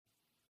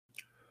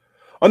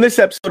On this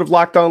episode of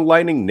Locked On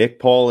Lightning, Nick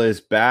Paul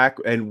is back.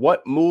 And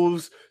what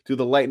moves do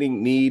the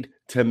Lightning need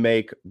to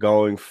make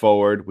going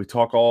forward? We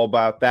talk all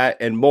about that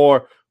and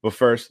more. But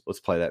first, let's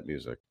play that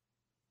music.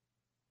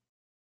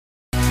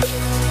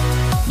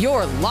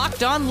 You're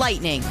Locked On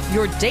Lightning,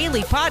 your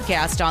daily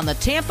podcast on the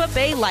Tampa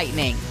Bay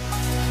Lightning.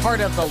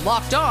 Part of the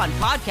Locked On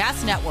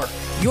Podcast Network,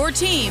 your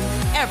team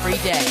every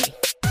day.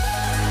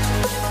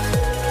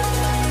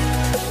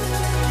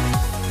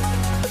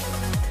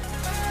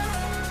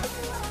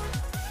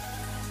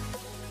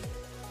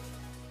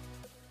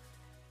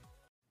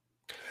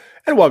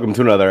 And welcome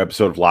to another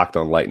episode of Locked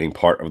On Lightning,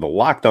 part of the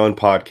Locked On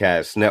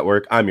Podcast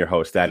Network. I'm your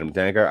host, Adam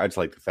Danker. I'd just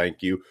like to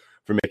thank you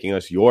for making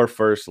us your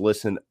first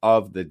listen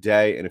of the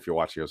day. And if you're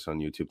watching us on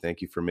YouTube,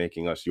 thank you for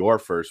making us your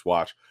first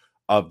watch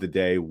of the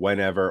day,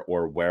 whenever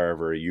or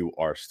wherever you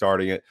are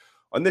starting it.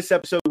 On this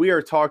episode, we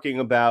are talking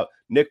about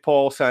Nick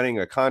Paul signing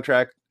a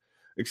contract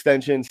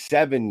extension,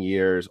 7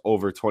 years,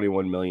 over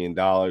 $21 million.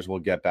 We'll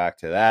get back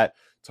to that.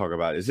 Talk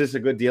about, is this a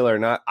good deal or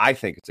not? I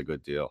think it's a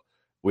good deal.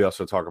 We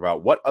also talk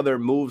about what other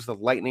moves the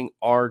Lightning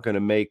are going to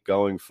make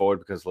going forward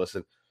because,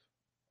 listen,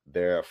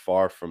 they're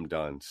far from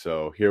done.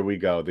 So here we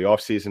go. The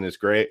offseason is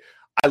great.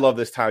 I love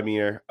this time of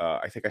year.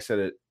 I think I said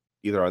it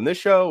either on this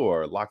show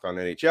or Locked On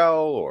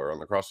NHL or on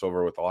the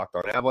crossover with the Locked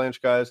On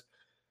Avalanche guys.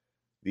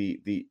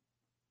 The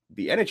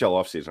NHL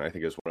offseason, I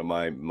think, is one of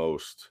my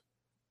most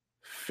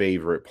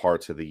favorite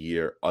parts of the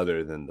year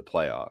other than the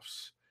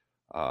playoffs.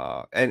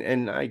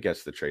 And I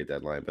guess the trade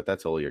deadline, but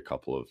that's only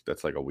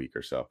that's like a week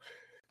or so.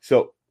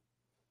 So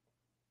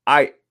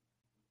I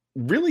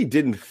really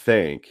didn't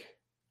think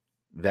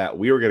that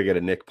we were going to get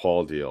a Nick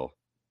Paul deal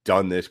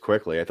done this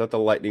quickly. I thought the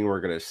Lightning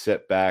were going to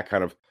sit back,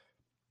 kind of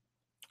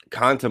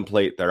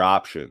contemplate their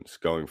options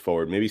going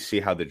forward, maybe see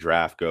how the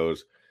draft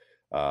goes.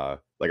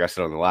 Like I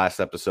said on the last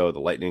episode, the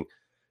Lightning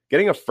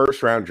getting a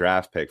first-round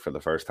draft pick for the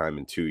first time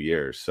in 2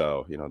 years.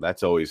 So,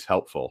 that's always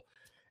helpful.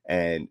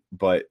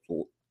 But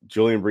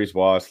Julien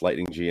BriseBois,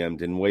 Lightning GM,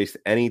 didn't waste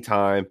any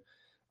time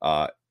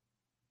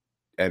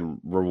and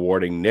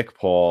rewarding Nick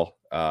Paul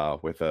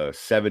with a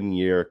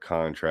 7-year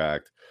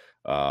contract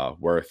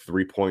worth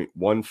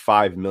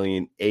 $3.15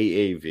 million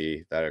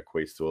AAV. That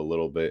equates to a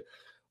little bit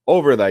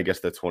over the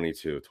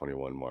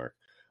 22-21 mark.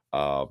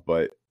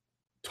 But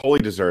totally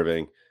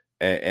deserving.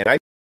 And I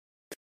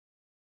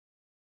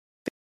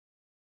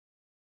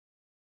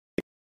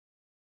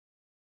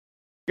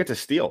get to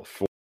steal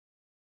for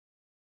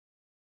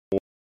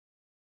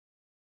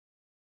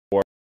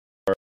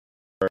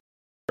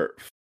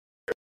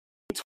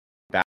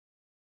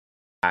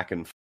back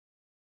and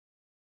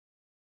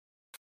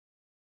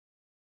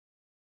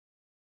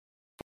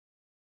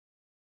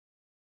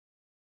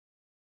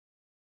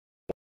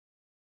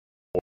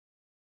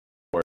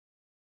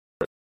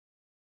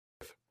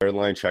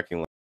line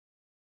checking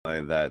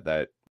line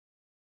that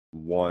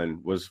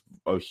one was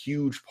a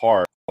huge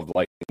part of the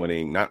Lightning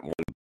winning not 1-2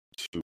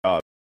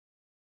 up,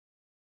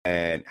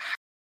 and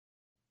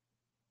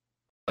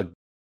a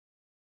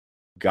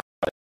guy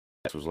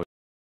that was looking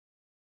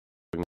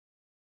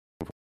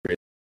for,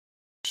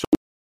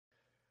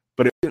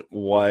 but it isn't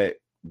what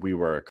we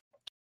were.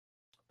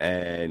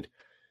 And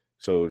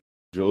so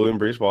Julien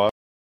BriseBois,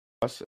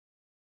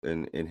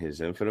 in his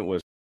infinite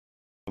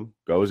wisdom,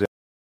 goes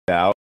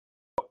out,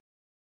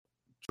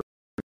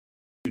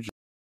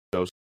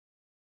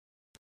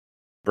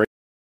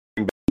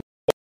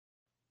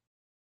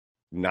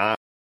 not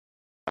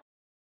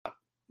a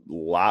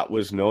lot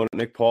was known at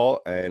Nick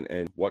Paul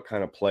and what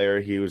kind of player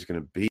he was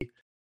going to be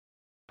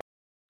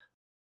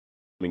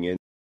coming in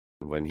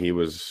when he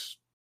was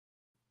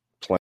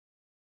playing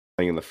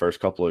in the first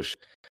couple of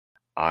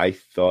I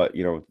thought,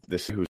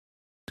 this is who's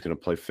going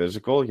to play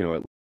physical,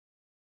 at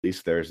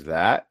least there's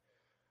that.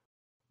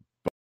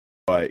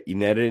 But you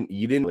didn't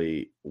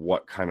really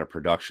what kind of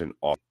production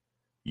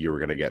you were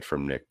going to get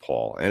from Nick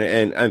Paul.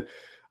 And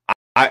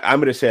I'm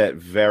going to say it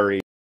very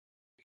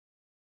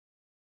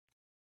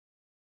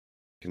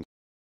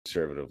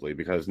conservatively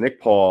because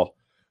Nick Paul,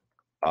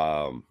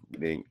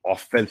 being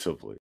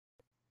offensively,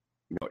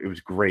 it was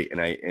great, and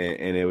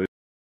it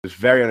was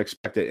very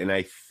unexpected, and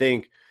I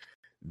think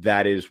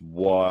that is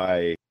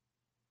why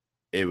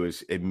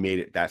it made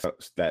it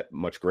that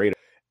much greater.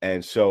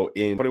 And so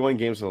in 21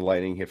 games of the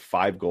Lightning, hit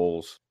 5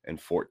 goals and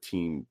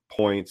 14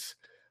 points,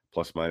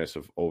 plus minus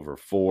of over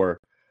 4,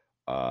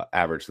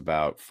 averaged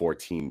about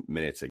 14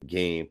 minutes a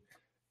game.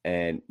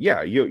 And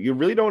yeah, you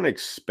really don't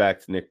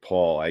expect Nick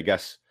Paul, I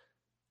guess,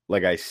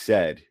 like I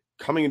said,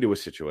 coming into a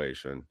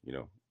situation,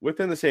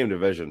 within the same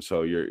division.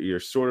 So you're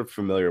sort of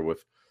familiar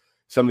with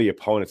some of the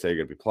opponents that you're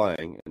going to be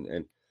playing.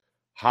 And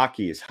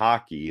hockey is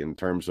hockey in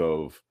terms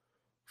of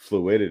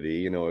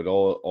fluidity. It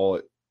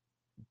all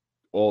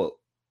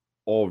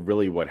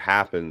really what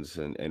happens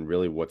and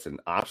really what's an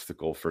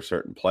obstacle for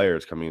certain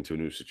players coming into a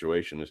new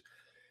situation is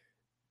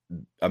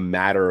a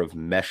matter of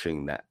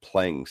meshing that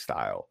playing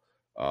style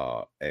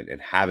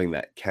and having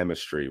that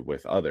chemistry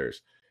with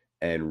others.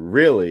 And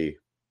really,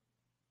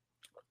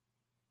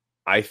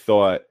 I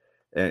thought,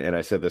 and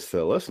I said this to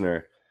the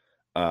listener,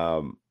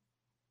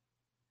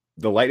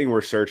 the Lightning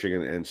were searching,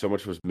 and so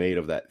much was made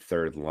of that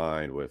third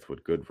line with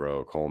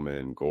Goodrow,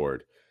 Coleman,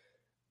 Gord.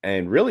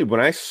 And really, when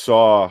I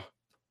saw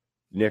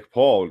Nick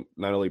Paul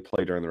not only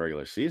play during the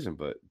regular season,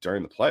 but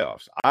during the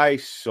playoffs, I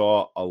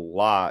saw a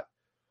lot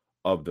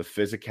of the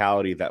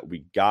physicality that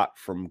we got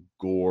from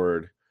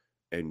Gord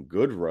and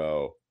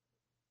Goodrow,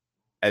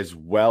 as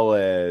well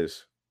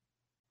as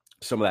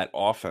some of that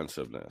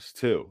offensiveness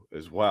too,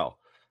 as well.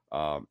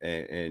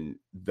 And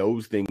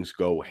those things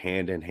go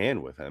hand in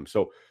hand with him.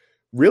 So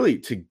really,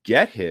 to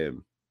get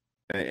him,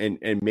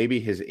 and maybe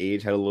his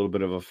age had a little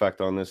bit of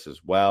effect on this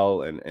as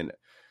well. And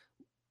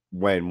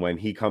when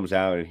he comes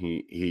out and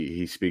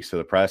he speaks to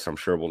the press, I'm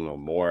sure we'll know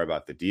more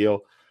about the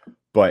deal.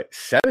 But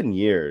 7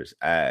 years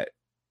at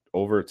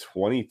over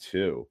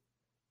 22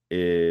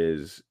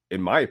 is,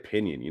 in my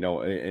opinion,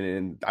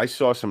 and I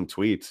saw some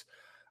tweets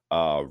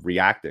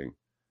reacting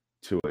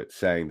to it,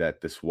 saying that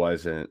this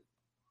wasn't,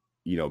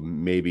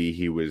 maybe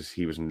he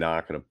was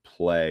not going to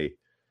play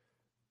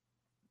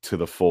to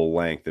the full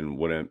length, and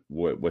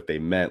what they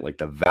meant, like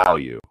the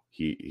value,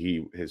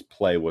 his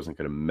play wasn't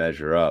going to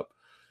measure up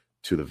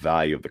to the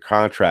value of the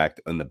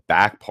contract. And the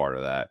back part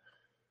of that,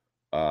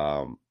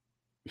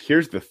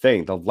 here's the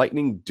thing: the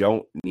Lightning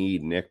don't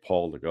need Nick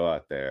Paul to go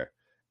out there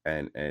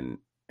and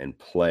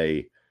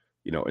play,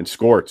 and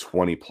score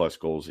 20 plus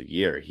goals a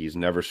year. He's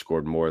never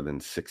scored more than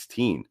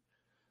 16.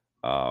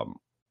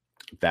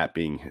 That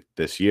being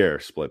this year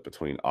split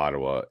between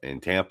Ottawa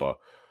and Tampa.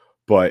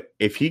 But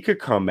if he could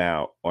come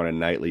out on a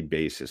nightly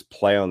basis,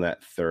 play on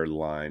that third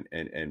line,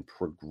 and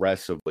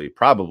progressively,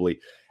 probably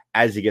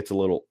as he gets a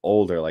little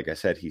older, like I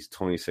said, he's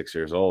 26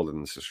 years old,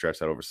 and this is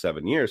stretched out over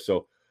 7 years.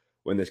 So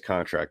when this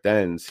contract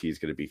ends, he's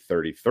going to be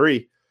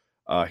 33.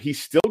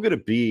 He's still going to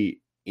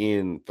be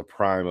in the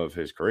prime of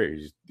his career.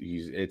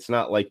 It's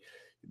not like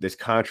this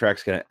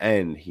contract's going to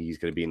end, he's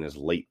going to be in his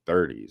late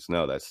 30s.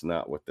 No, that's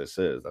not what this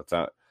is. That's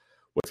not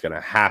what's going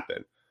to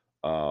happen.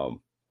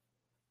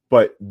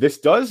 But this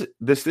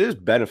is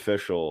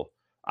beneficial,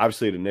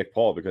 obviously, to Nick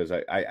Paul, because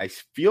I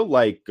feel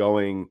like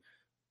going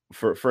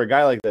for a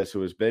guy like this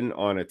who has been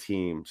on a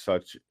team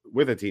such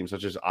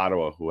as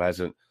Ottawa, who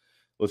hasn't,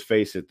 let's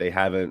face it, they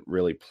haven't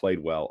really played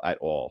well at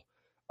all.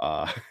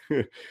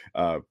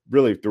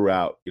 Really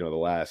throughout, the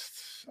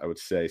last, I would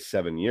say,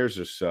 7 years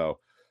or so.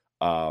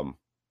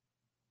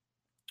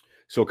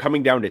 So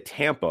coming down to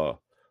Tampa,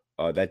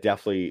 that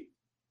definitely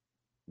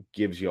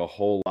gives you a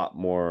whole lot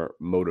more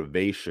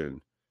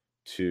motivation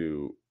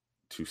to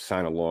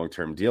sign a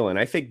long-term deal. And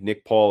I think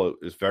Nick Paul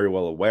is very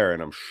well aware,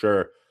 and I'm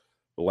sure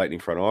the Lightning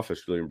front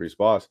office, Julian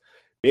Brees-Boss,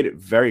 made it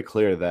very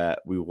clear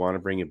that we want to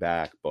bring you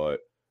back, but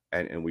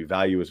and we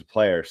value you as a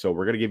player. So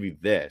we're going to give you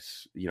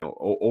this,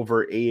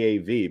 over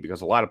AAV,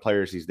 because a lot of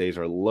players these days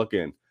are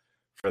looking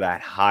for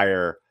that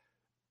higher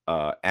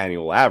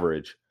annual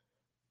average.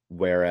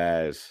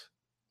 Whereas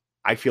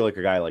I feel like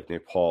a guy like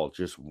Nick Paul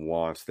just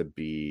wants to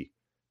be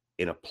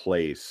in a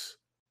place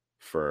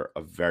for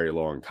a very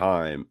long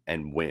time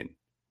and win.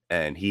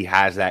 And he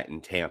has that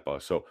in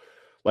Tampa. So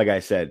like I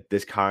said,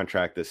 this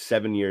contract, this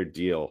 7-year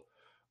deal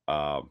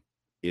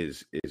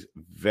is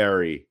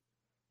very,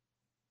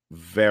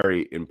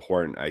 very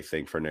important, I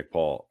think, for Nick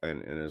Paul,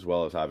 and as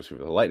well as obviously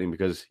for the Lightning,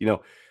 because,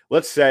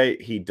 let's say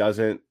he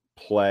doesn't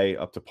play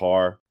up to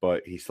par,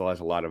 but he still has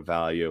a lot of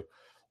value.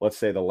 Let's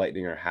say the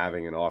Lightning are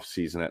having an off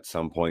season at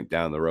some point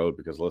down the road,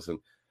 because listen,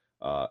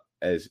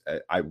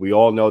 we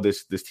all know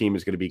this team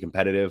is going to be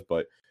competitive,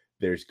 but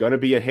there's going to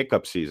be a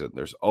hiccup season.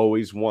 There's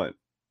always one,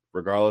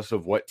 regardless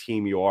of what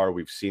team you are.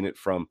 We've seen it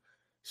from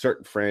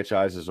certain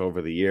franchises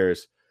over the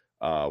years,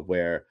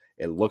 where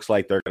it looks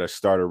like they're going to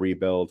start a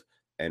rebuild,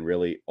 and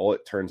really all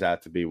it turns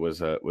out to be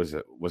was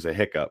a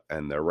hiccup,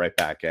 and they're right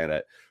back at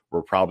it.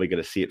 We're probably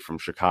going to see it from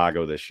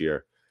Chicago this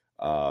year,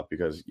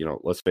 because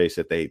let's face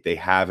it, they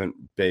haven't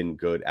been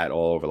good at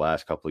all over the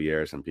last couple of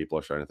years, and people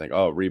are starting to think,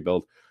 oh,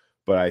 rebuild.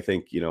 But I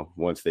think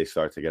once they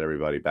start to get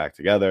everybody back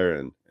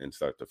together and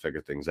start to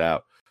figure things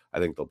out, I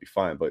think they'll be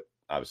fine. But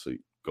obviously,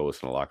 go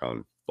listen to Lock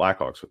On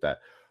Blackhawks with that.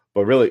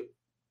 But really,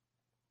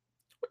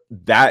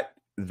 that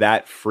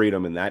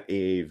freedom and that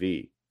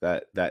AAV,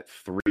 that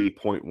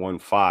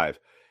 3.15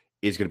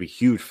 is going to be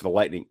huge for the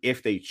Lightning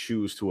if they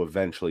choose to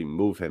eventually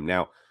move him.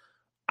 Now,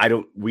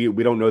 we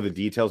don't know the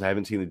details. I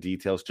haven't seen the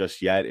details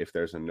just yet. If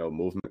there's a no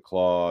movement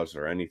clause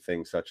or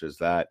anything such as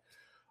that,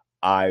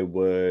 I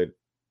would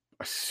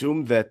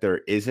assume that there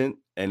isn't.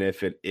 And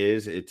if it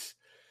is,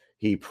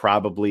 he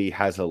probably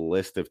has a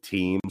list of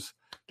teams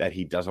that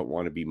he doesn't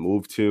want to be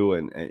moved to,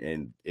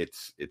 and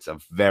it's a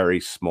very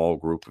small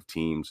group of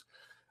teams,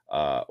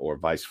 or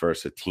vice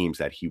versa, teams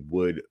that he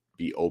would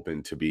be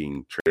open to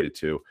being traded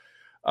to.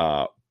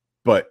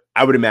 But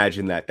I would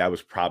imagine that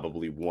was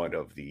probably one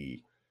of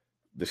the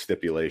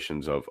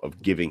stipulations of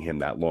giving him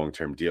that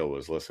long-term deal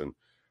was, listen,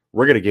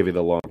 we're going to give you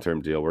the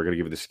long-term deal. We're going to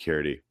give you the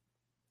security.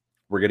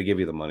 We're going to give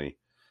you the money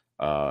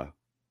for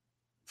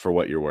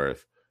what you're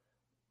worth.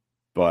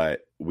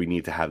 But we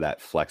need to have that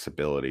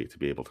flexibility to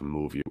be able to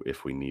move you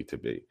if we need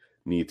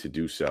to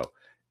do so.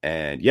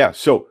 And yeah,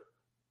 so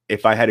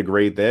if I had to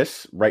grade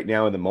this right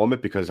now in the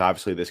moment, because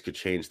obviously this could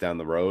change down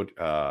the road,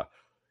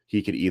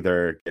 he could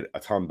either get a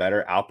ton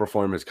better,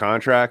 outperform his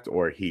contract,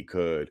 or he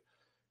could,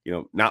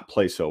 not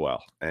play so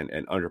well and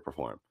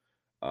underperform.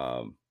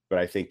 But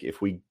I think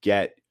if we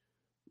get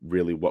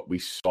really what we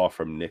saw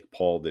from Nick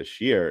Paul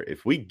this year,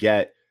 if we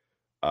get,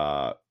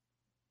 I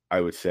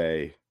would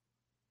say,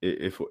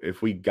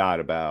 if we got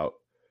about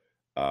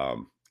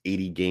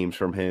 80 games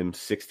from him,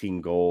 16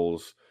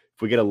 goals,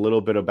 if we get a little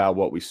bit about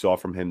what we saw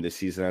from him this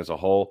season as a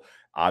whole,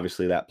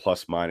 obviously that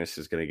plus minus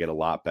is going to get a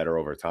lot better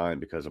over time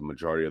because a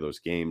majority of those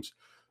games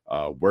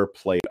were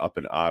played up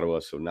in Ottawa,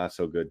 so not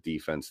so good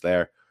defense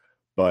there.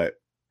 But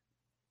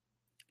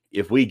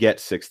if we get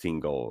 16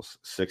 goals,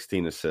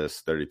 16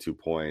 assists, 32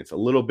 points, a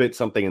little bit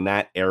something in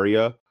that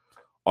area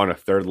on a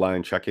third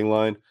line checking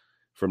line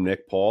from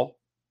Nick Paul,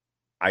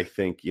 I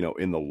think,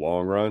 in the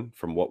long run,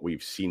 from what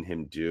we've seen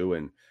him do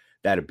and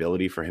that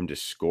ability for him to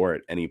score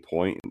at any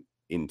point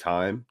in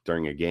time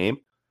during a game,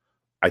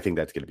 I think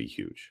that's going to be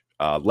huge.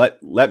 Let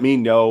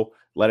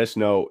us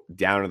know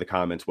down in the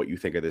comments what you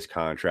think of this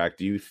contract.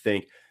 Do you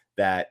think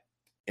that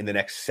in the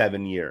next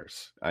 7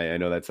 years, I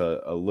know that's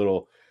a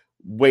little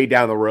way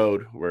down the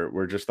road,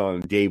 we're just on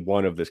day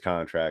one of this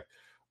contract.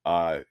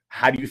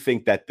 How do you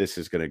think that this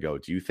is going to go?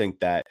 Do you think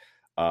that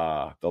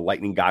the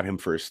Lightning got him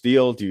for a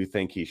steal? Do you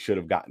think he should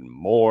have gotten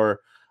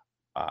more?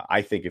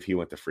 I think if he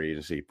went to free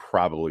agency, he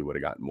probably would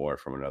have gotten more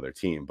from another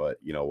team. But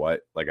you know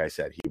what? Like I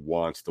said, he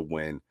wants to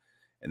win,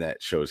 and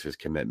that shows his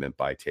commitment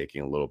by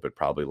taking a little bit,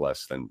 probably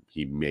less than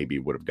he maybe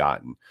would have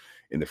gotten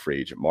in the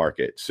free agent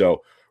market.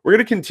 So we're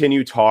going to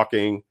continue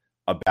talking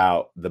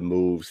about the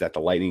moves that the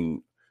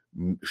Lightning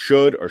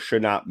should or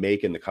should not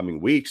make in the coming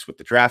weeks with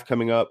the draft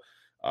coming up.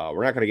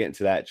 We're not going to get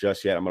into that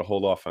just yet. I'm going to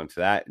hold off onto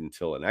that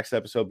until the next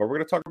episode, but we're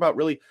going to talk about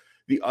really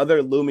the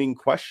other looming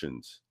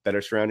questions that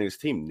are surrounding his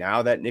team.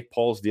 Now that Nick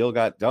Paul's deal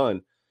got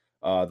done,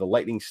 the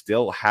Lightning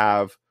still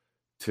have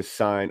to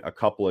sign a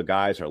couple of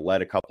guys or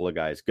let a couple of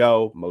guys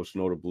go. Most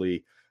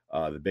notably,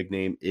 the big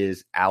name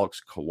is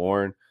Alex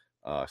Killorn.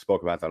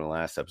 Spoke about that in the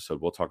last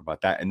episode. We'll talk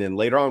about that. And then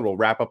later on, we'll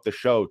wrap up the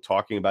show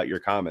talking about your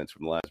comments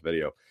from the last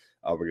video.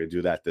 We're going to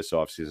do that this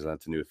offseason.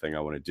 That's a new thing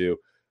I want to do.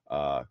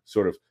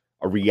 Sort of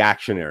a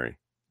reactionary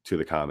to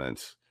the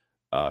comments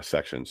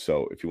section.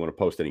 So if you want to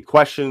post any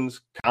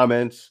questions,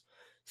 comments,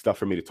 stuff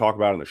for me to talk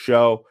about on the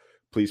show,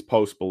 please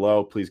post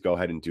below. Please go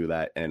ahead and do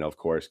that. And of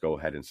course, go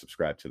ahead and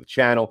subscribe to the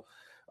channel.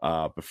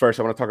 But first,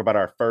 I want to talk about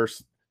our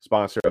first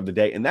sponsor of the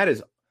day, and that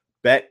is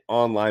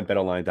BetOnline.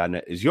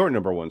 BetOnline.net is your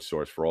number one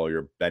source for all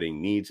your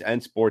betting needs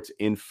and sports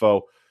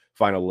info.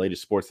 Find all the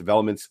latest sports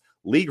developments,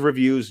 league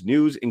reviews,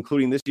 news,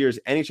 including this year's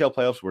NHL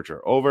playoffs, which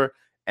are over,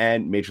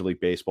 and Major League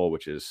Baseball,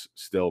 which is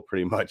still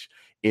pretty much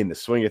in the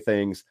swing of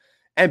things.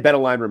 And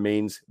BetOnline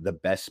remains the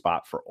best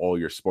spot for all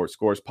your sports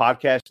scores,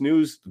 podcast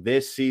news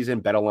this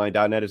season.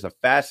 BetOnline.net is the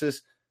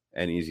fastest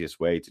and easiest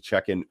way to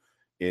check in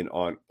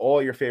on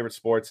all your favorite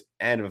sports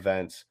and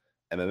events,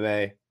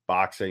 MMA,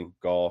 boxing,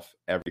 golf,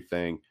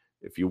 everything.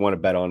 If you want to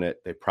bet on it,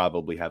 they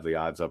probably have the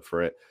odds up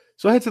for it.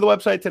 So head to the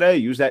website today.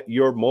 Use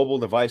your mobile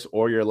device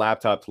or your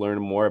laptop to learn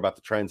more about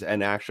the trends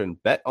and action.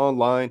 Bet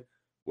online,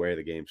 where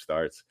the game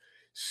starts.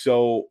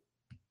 So,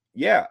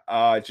 yeah,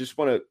 I just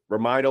want to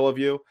remind all of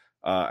you.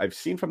 I've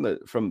seen from the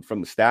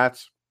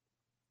stats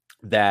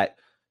that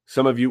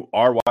some of you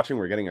are watching.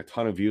 We're getting a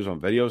ton of views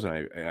on videos,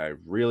 and I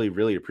really,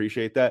 really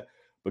appreciate that.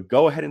 But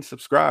go ahead and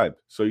subscribe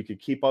so you can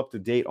keep up to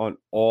date on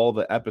all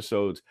the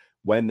episodes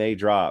when they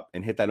drop,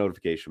 and hit that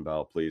notification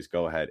bell. Please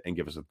go ahead and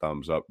give us a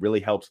thumbs up. Really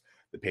helps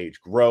the page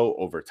grow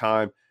over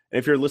time. And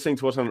if you're listening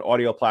to us on an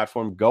audio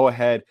platform, go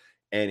ahead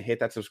and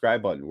hit that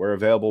subscribe button. We're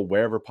available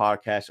wherever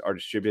podcasts are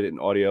distributed in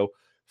audio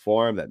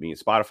form. That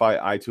means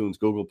Spotify, iTunes,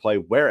 Google Play,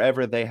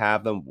 wherever they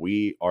have them,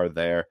 we are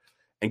there.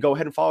 And go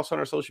ahead and follow us on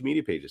our social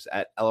media pages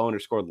at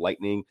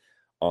LO_Lightning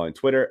on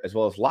Twitter, as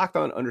well as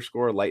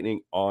LockedOn_Lightning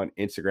on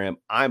Instagram.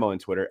 I'm on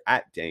Twitter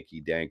at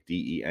DankyDank,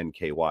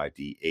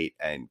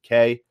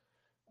 DENKYD8NK.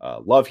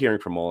 Love hearing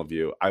from all of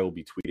you. I will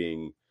be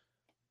tweeting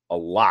a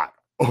lot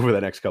over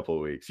the next couple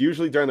of weeks.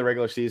 Usually during the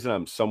regular season,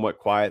 I'm somewhat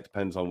quiet.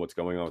 Depends on what's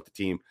going on with the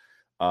team.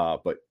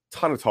 But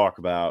ton of talk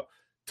about,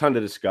 ton to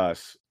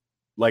discuss.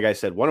 Like I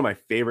said, one of my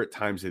favorite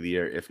times of the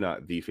year, if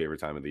not the favorite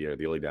time of the year.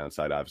 The only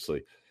downside,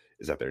 obviously,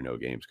 is that there are no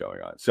games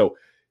going on. So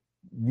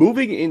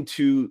moving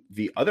into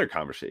the other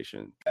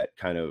conversation that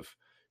kind of,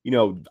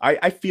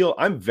 I feel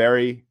I'm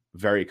very,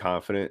 very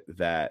confident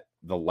that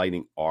the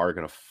Lightning are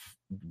going to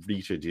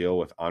reach a deal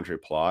with Andre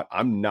Palat.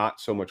 I'm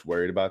not so much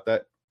worried about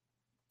that.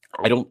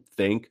 I don't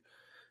think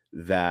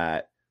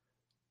that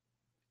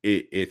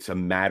it's a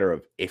matter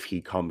of if he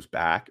comes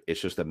back.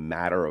 It's just a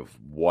matter of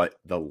what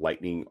the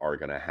Lightning are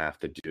going to have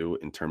to do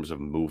in terms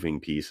of moving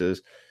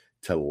pieces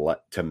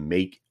to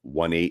make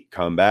 1-8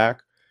 come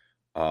back.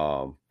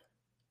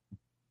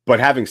 But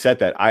having said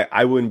that,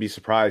 I wouldn't be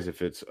surprised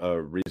if it's a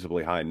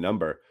reasonably high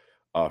number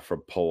for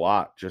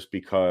Palat, just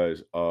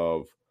because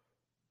of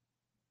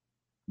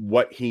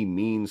what he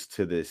means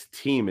to this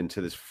team and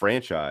to this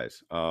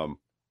franchise.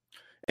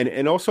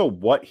 and also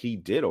what he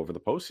did over the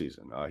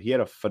postseason. He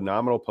had a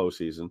phenomenal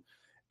postseason,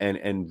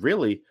 and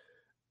really,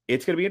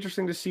 it's going to be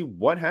interesting to see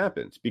what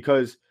happens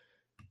because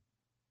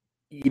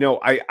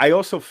I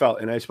also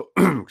felt, and I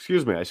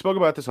excuse me, I spoke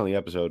about this on the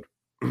episode,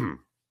 on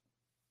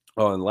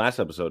the last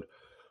episode,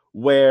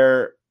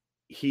 where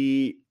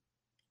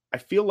I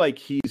feel like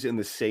he's in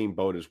the same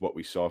boat as what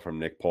we saw from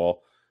Nick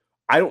Paul.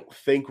 I don't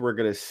think we're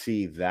going to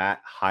see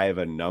that high of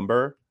a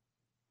number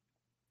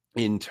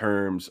in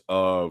terms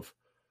of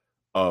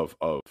of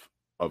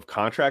of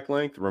contract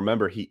length.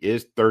 Remember, he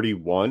is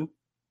 31,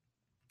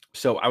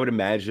 so I would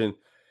imagine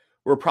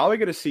we're probably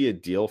going to see a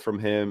deal from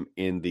him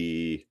in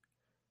the,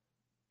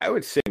 I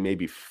would say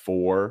maybe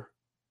 4,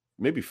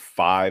 maybe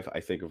 5. I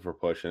think if we're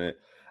pushing it,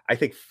 I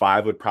think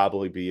 5 would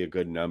probably be a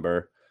good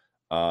number.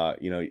 That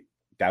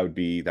would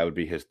be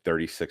his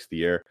 36th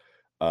year.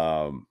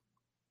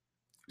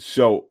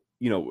 So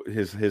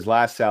his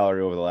last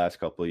salary over the last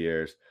couple of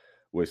years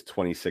was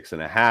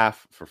 26.5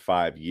 for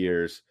 5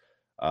 years.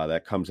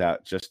 That comes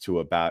out just to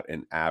about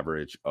an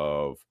average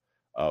of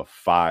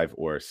 5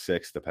 or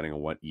 6, depending on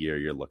what year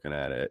you're looking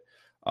at it.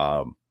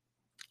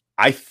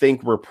 I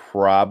think we're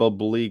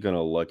probably going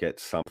to look at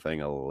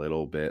something a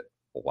little bit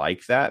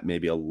like that,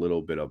 maybe a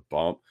little bit of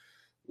bump.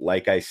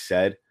 Like I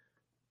said,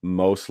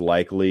 most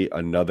likely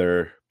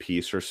another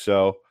piece or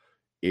so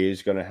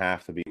is going to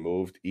have to be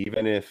moved,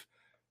 even if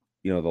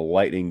the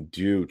Lightning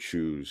do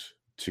choose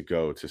to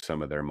go to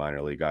some of their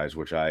minor league guys,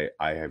 which I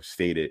have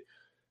stated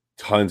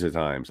tons of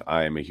times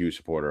I am a huge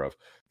supporter of.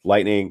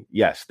 Lightning,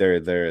 yes,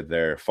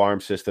 their farm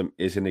system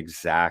isn't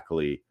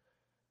exactly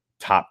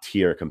top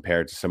tier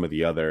compared to some of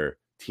the other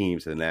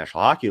teams in the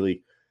National Hockey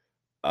League,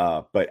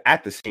 but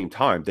at the same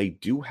time, they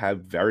do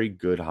have very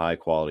good, high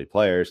quality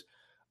players.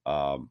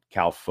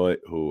 Cal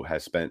Foote, who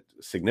has spent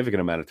a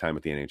significant amount of time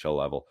at the NHL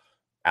level,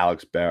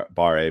 Alex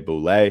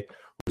Barré-Boulet,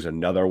 who's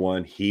another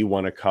one. He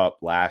won a cup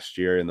last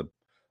year in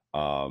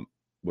the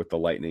with the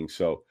Lightning.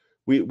 So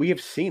we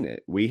have seen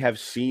it. We have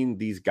seen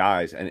these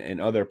guys and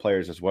other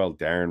players as well.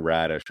 Darren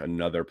Radish,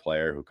 another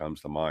player who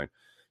comes to mind.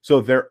 So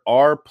there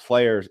are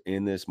players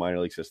in this minor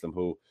league system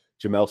who,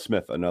 Jamel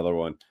Smith, another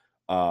one.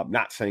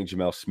 Not saying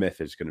Jamel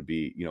Smith is going to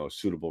be, a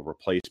suitable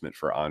replacement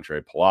for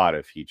Andre Palat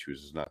if he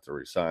chooses not to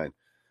resign.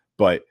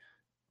 But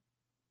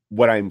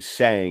what I'm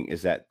saying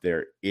is that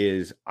there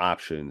is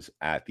options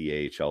at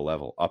the AHL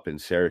level up in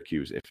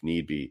Syracuse if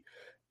need be.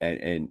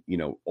 And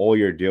all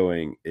you're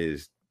doing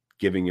is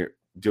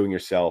doing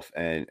yourself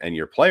and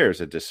your players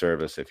a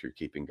disservice if you're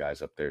keeping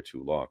guys up there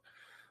too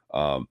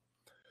long.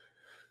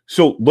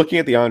 So looking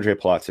at the Andre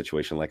Palat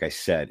situation, like I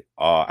said,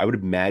 I would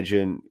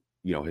imagine,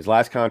 his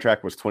last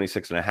contract was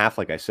 26.5,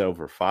 like I said,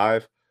 over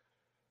 5.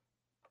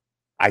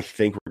 I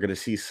think we're going to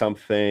see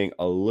something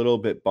a little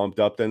bit bumped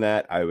up than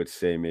that. I would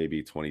say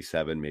maybe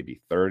 27, maybe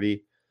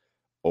 30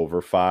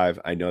 over 5.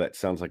 I know that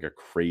sounds like a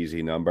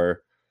crazy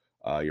number.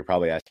 You're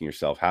probably asking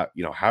yourself, how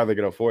are they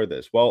going to afford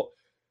this? Well,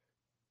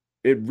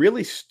 it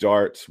really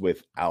starts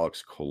with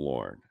Alex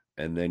Killorn,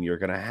 and then you're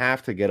going to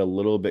have to get a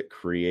little bit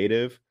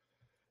creative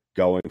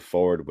going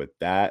forward with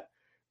that,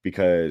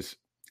 because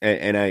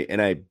and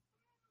I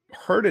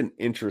heard an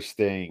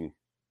interesting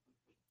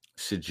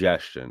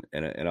suggestion,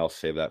 and I'll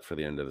save that for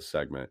the end of the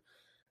segment.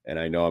 And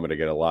I know I'm going to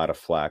get a lot of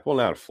flack. Well,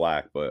 not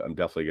flack, but I'm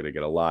definitely going to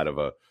get a lot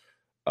of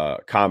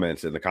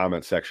comments in the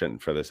comment section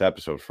for this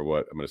episode for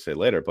what I'm going to say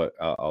later. But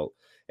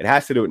it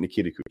has to do with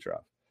Nikita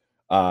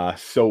Kucherov.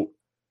 So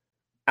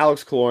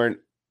Alex Killorn,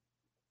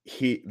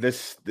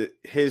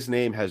 his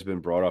name has been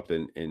brought up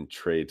in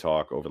trade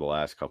talk over the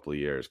last couple of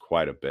years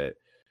quite a bit,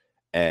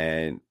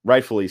 and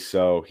rightfully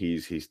so.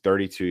 He's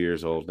 32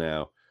 years old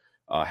now.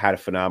 Had a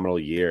phenomenal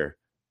year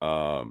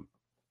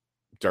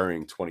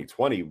during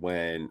 2020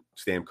 when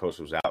Stamkos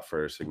was out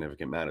for a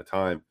significant amount of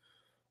time.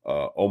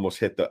 Almost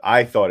hit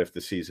I thought if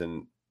the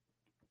season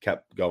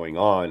kept going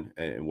on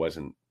and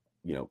wasn't,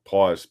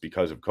 paused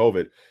because of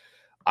COVID,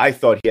 I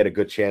thought he had a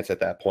good chance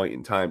at that point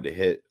in time to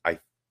hit.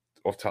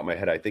 Off the top of my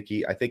head, I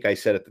think I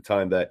said at the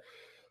time that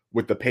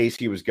with the pace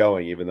he was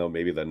going, even though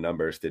maybe the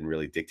numbers didn't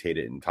really dictate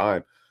it in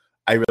time,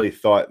 I really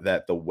thought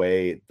that the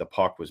way the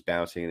puck was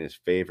bouncing in his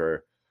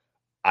favor,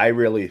 I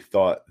really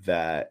thought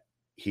that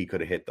he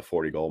could have hit the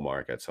 40 goal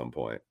mark at some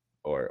point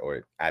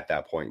or at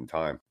that point in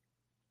time.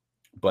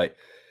 But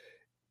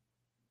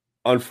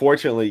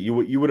unfortunately, you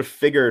would have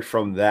figured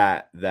from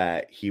that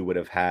he would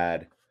have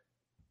had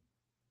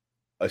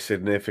a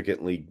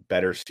significantly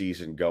better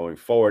season going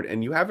forward.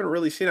 And you haven't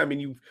really seen, I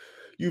mean,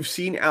 you've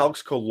seen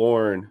Alex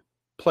Killorn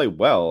play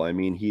well. I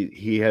mean,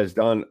 he has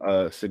done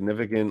a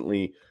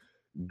significantly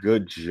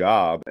good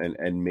job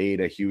and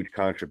made a huge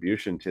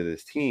contribution to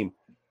this team.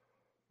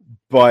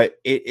 But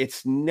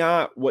it's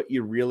not what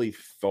you really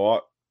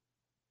thought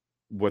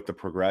what the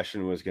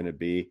progression was going to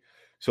be.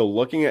 So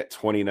looking at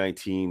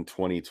 2019,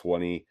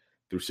 2020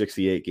 through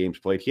 68 games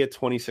played, he had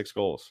 26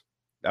 goals.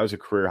 That was a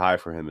career high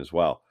for him as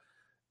well.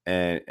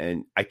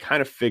 And I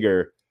kind of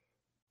figure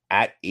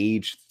at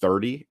age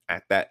 30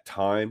 at that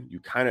time, you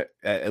kind of,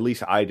 at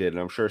least I did,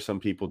 and I'm sure some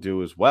people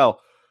do as well.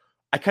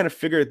 I kind of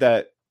figured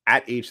that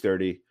at age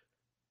 30,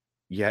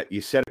 yet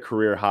you set a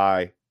career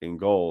high in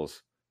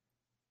goals,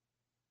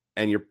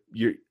 and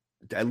you're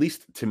at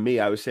least to me,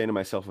 I was saying to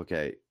myself,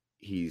 okay,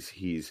 he's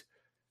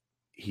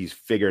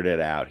figured it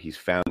out. He's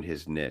found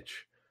his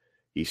niche.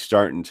 He's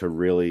starting to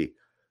really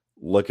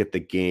look at the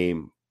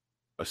game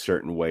a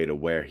certain way to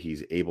where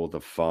he's able to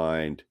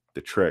find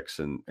the tricks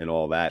and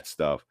all that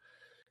stuff.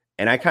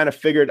 And I kind of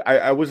figured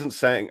I wasn't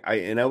saying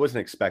I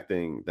wasn't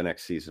expecting the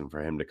next season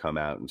for him to come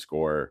out and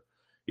score,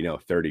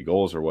 30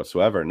 goals or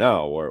whatsoever.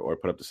 No, or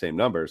put up the same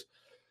numbers.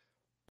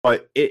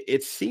 But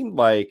it seemed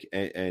like,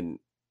 and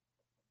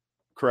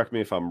correct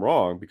me if I'm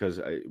wrong, because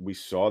we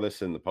saw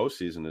this in the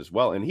postseason as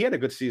well. And he had a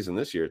good season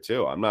this year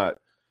too.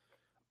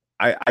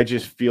 I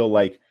just feel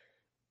like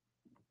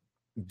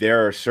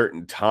there are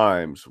certain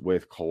times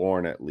with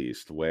Killorn, at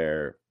least,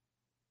 where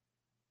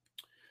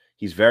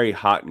he's very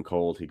hot and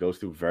cold. He goes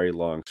through very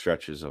long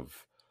stretches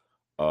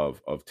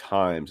of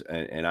times.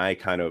 And I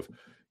kind of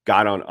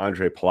got on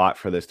Andre Palat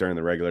for this during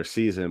the regular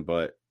season,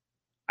 but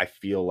I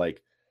feel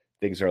like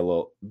things are a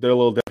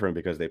little different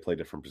because they play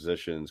different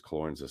positions.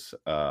 Killorn's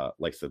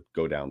likes to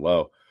go down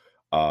low.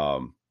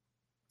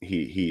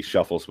 He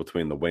shuffles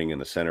between the wing and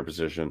the center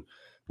position,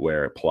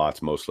 where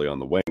Palat's mostly on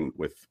the wing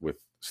with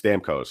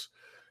Stamkos.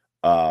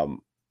 I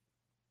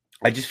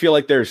just feel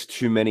like there's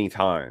too many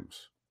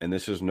times, and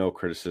this is no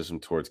criticism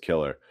towards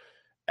Killer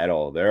at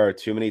all. There are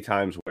too many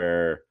times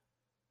where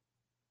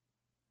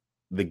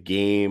the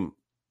game,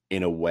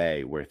 in a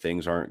way, where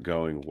things aren't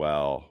going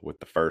well with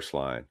the first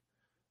line.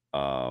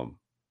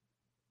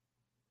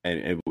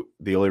 And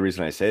the only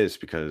reason I say this is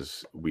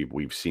because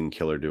we've seen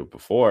Killer do it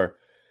before,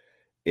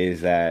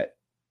 is that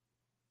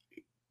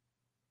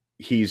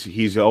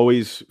he's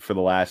always, for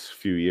the last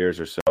few years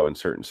or so, in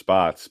certain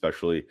spots,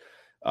 especially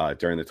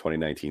during the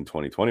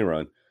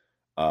 2019-2020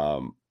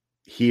 run,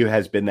 he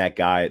has been that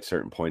guy at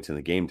certain points in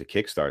the game to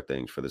kickstart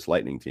things for this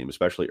Lightning team,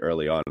 especially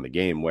early on in the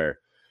game, where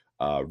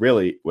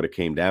really what it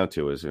came down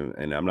to is,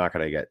 and I'm not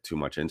going to get too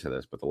much into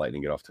this, but the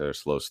Lightning get off to their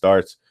slow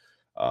starts.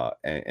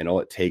 And all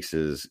it takes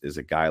is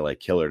a guy like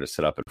Killer to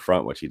sit up in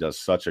front, which he does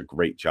such a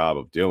great job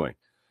of doing,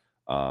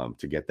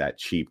 to get that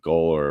cheap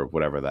goal or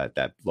whatever,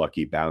 that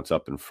lucky bounce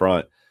up in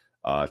front,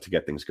 to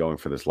get things going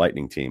for this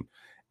Lightning team.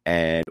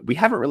 And we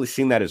haven't really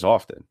seen that as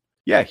often.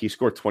 Yeah, he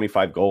scored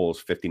 25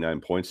 goals,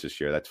 59 points this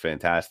year. That's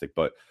fantastic.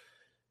 But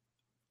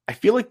I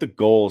feel like the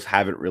goals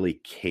haven't really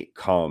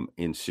come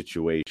in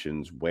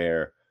situations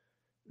where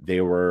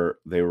they were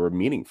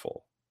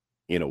meaningful,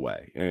 in a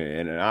way.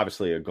 And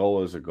obviously a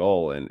goal is a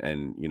goal,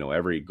 and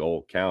every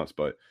goal counts,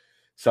 but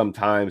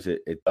sometimes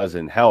it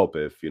doesn't help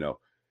if,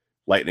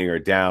 Lightning are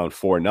down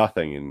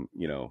 4-0, and,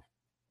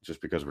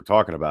 just because we're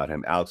talking about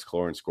him, Alex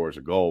Killorn scores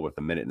a goal with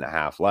a minute and a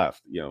half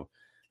left.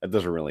 That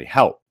doesn't really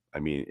help. I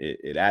mean,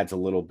 it adds a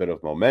little bit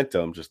of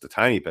momentum, just a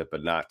tiny bit,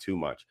 but not too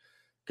much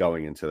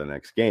going into the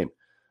next game.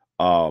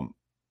 But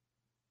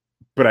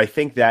I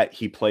think that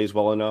he plays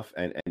well enough,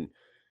 and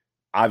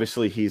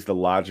obviously he's the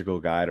logical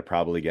guy to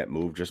probably get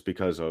moved just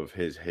because of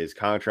his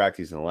contract.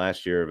 He's in the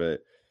last year of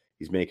it.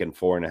 He's making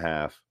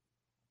 4.5,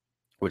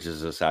 which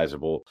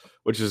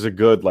is a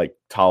good, like,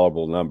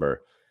 tolerable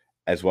number,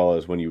 as well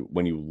as when you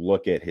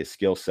look at his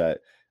skill set,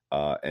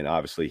 and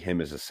obviously him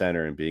as a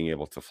center and being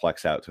able to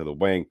flex out to the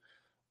wing.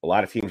 A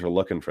lot of teams are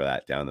looking for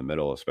that down the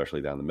middle,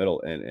 especially down the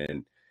middle.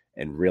 And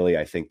really,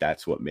 I think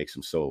that's what makes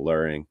him so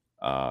alluring,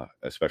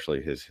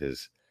 especially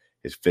his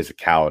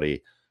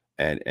physicality.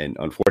 And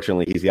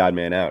unfortunately, he's the odd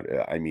man out.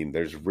 I mean,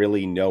 there's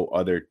really no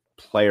other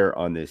player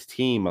on this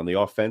team on the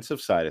offensive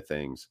side of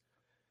things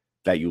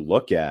that you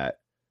look at,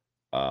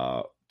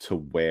 to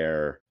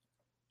where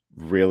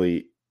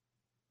really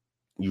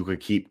you could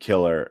keep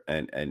Killer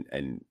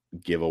and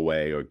give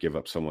away or give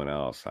up someone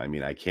else. I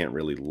mean, I can't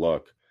really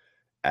look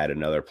at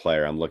another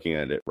player. I'm looking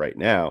at it right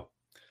now.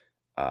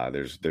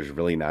 There's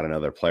really not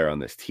another player on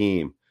this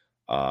team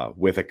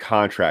with a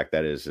contract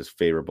that is as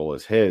favorable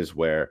as his,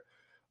 where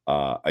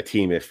a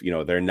team, if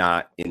they're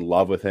not in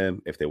love with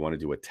him, if they want to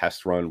do a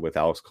test run with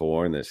Alex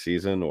Killorn this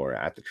season or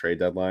at the trade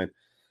deadline,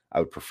 I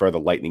would prefer the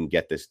Lightning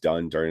get this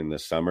done during the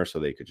summer so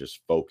they could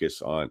just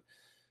focus on,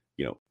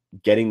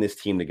 getting this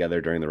team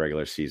together during the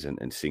regular season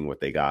and seeing what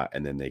they got,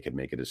 and then they could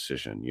make a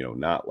decision.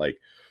 Not like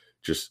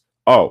just,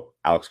 oh,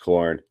 Alex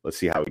Killorn, let's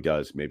see how he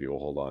does. Maybe we'll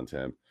hold on to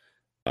him.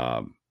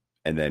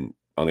 And then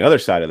on the other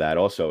side of that,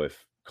 also,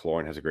 if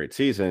Killorn has a great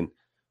season,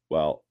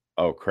 well,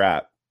 oh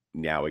crap,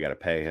 now we got to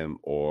pay him,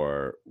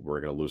 or we're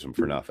going to lose him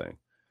for nothing.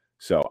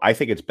 So I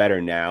think it's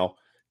better now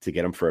to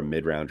get him for a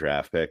mid-round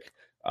draft pick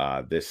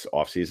this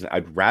offseason.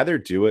 I'd rather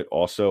do it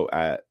also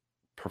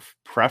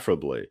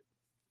preferably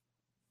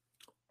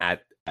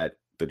at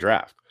the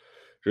draft,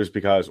 just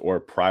because, or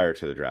prior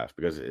to the draft,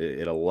 because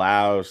it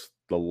allows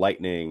the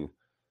Lightning,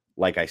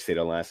 like I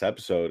stated on last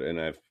episode, and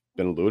I've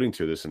been alluding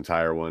to this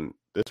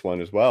one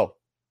as well.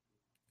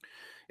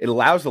 It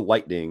allows the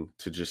Lightning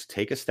to just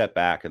take a step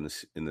back in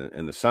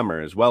the summer,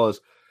 as well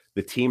as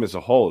the team as a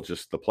whole,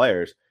 just the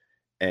players,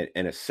 and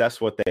assess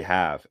what they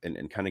have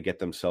and kind of get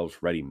themselves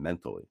ready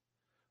mentally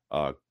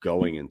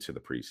going into the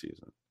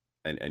preseason.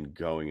 and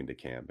going into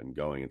camp and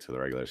going into the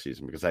regular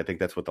season, because I think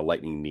that's what the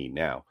Lightning need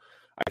now.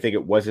 I think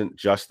it wasn't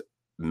just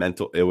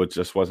mental,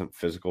 just wasn't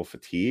physical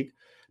fatigue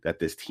that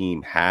this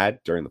team had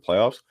during the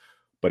playoffs,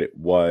 but it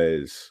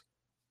was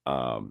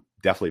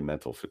definitely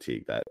mental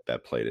fatigue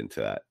that played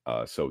into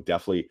that. So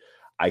definitely,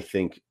 I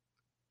think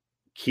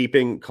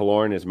keeping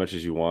Killorn as much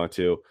as you want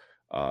to,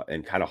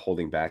 and kind of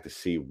holding back to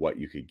see what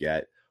you could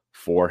get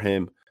for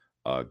him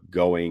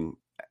going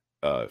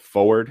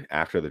forward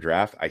after the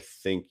draft, I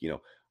think,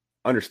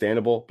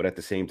 understandable, but at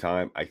the same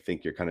time, I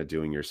think you're kind of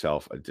doing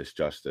yourself a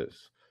disjustice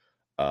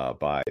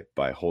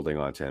by holding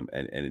on to him,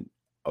 and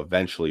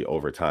eventually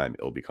over time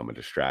it'll become a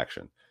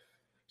distraction.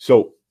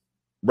 So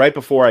right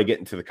before I get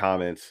into the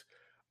comments,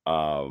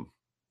 want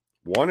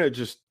to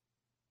just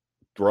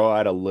throw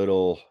out a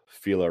little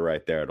feeler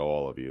right there to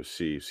all of you.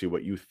 See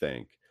what you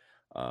think,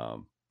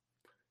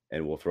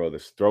 and we'll throw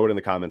it in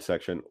the comment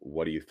section.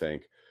 What do you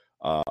think?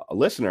 A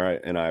listener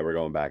and I were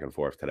going back and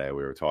forth today.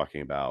 We were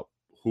talking about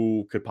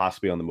who could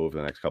possibly be on the move in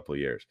the next couple of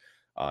years.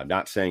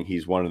 Not saying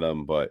he's one of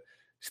them, but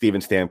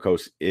Steven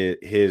Stamkos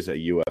is a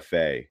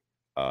UFA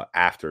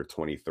after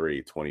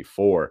 23,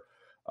 24.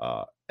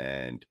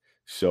 And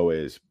so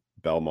is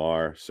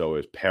Belmar, so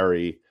is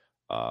Perry.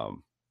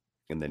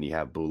 And then you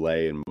have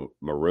Boulay and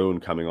Maroon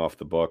coming off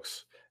the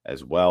books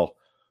as well.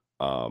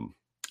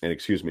 And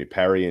excuse me,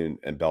 Perry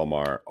and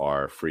Belmar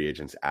are free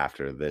agents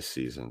after this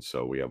season.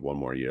 So we have one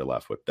more year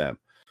left with them.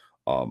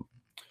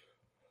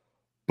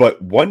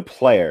 But one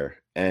player,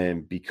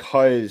 and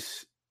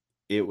because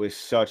it was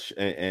such,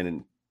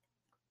 and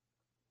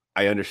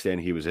I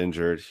understand he was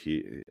injured,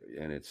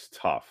 and it's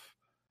tough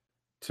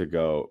to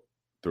go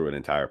through an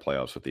entire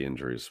playoffs with the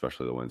injuries,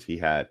 especially the ones he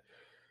had.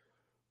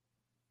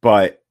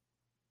 But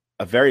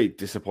a very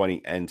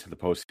disappointing end to the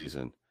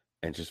postseason,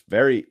 and just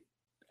very,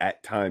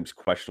 at times,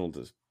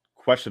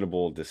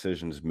 questionable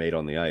decisions made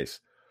on the ice.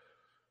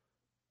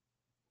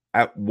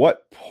 At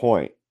what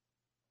point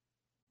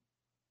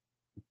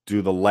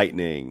do the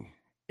Lightning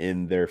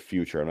in their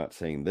future, I'm not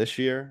saying this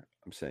year,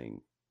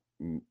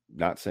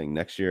 not saying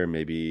next year,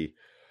 maybe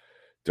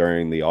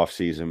during the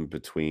offseason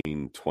between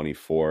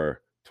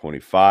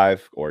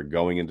 24-25 or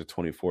going into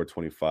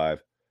 24-25,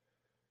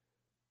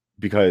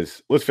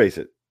 because let's face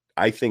it,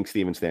 I think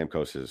Steven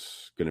Stamkos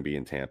is going to be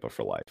in Tampa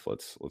for life.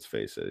 Let's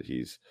face it.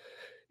 He's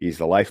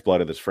the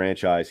lifeblood of this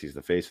franchise. He's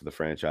the face of the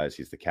franchise.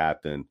 He's the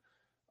captain.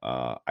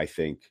 I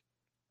think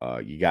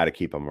you got to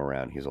keep him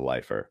around. He's a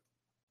lifer.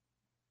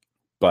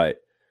 But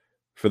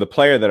for the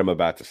player that I'm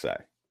about to say,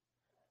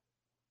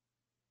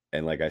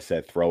 and like I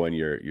said, throw in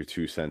your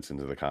 2 cents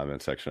into the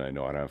comment section. I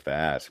know I don't have to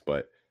ask,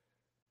 but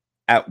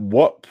at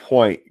what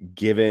point,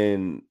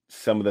 given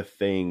some of the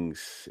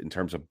things in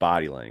terms of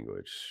body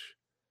language,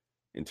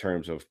 in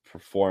terms of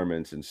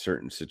performance in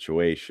certain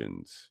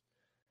situations,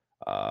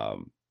 at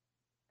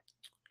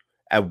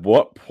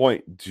what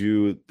point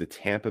do the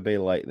Tampa Bay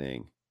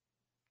Lightning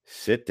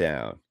sit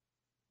down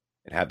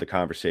and have the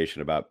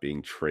conversation about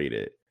being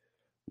traded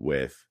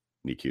with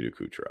Nikita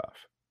Kucherov?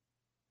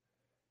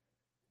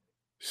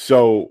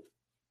 So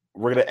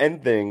we're going to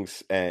end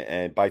things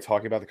and by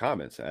talking about the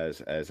comments,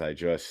 as I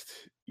just,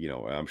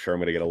 I'm sure I'm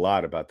going to get a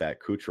lot about that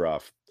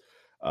Kucherov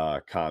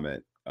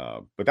comment.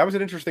 But that was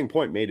an interesting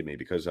point made to me,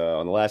 because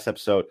on the last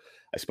episode,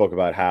 I spoke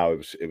about how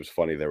it was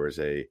funny. There was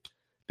a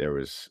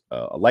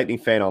Lightning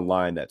fan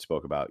online that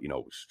spoke about,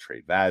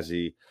 trade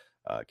Vazzy,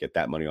 get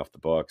that money off the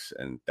books,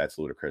 and that's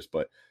ludicrous.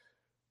 But,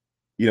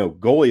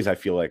 goalies, I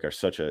feel like, are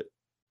such a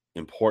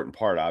important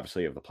part,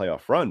 obviously, of the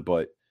playoff run.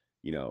 But,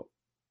 a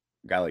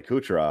guy like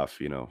Kucherov,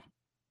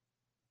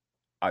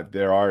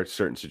 there are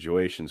certain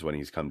situations when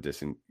he's come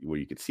where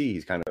you could see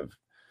he's kind of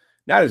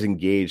not as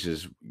engaged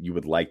as you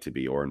would like to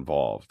be, or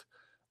involved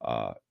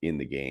in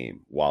the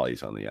game while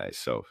he's on the ice.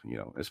 So,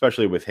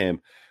 especially with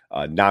him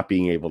not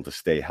being able to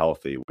stay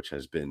healthy, which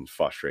has been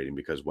frustrating,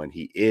 because when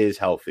he is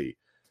healthy,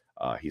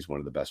 he's one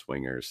of the best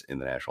wingers in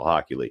the National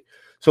Hockey League.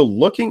 So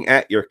looking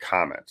at your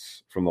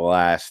comments from the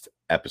last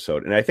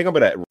episode, and I think I'm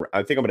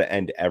going to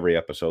end every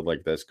episode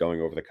like this, going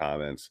over the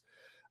comments,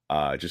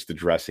 just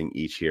addressing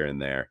each here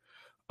and there.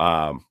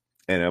 And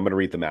I'm going to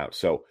read them out.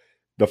 So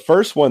the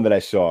first one that I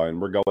saw,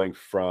 and we're going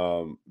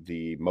from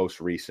the most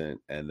recent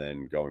and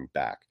then going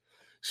back.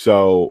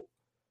 So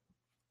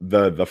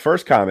the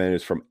first comment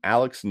is from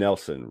Alex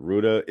Nelson.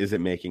 Ruda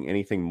isn't making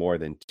anything more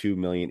than $2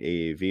 million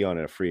AAV on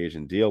a free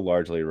agent deal,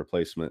 largely a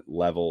replacement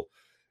level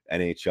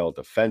NHL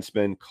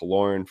defenseman.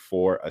 Killorn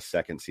for a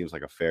second seems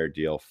like a fair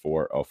deal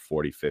for a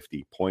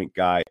 40-50 point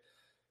guy.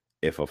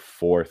 If a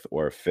fourth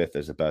or a fifth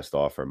is the best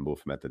offer,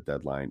 move him at the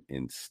deadline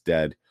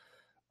instead.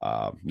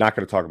 Not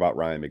going to talk about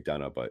Ryan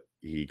McDonough, but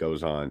he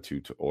goes on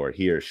or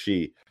he or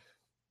she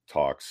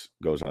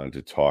goes on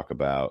to talk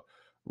about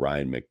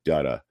Ryan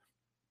McDonough,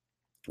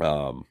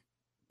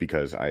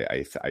 because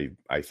I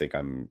think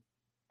I'm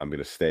going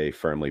to stay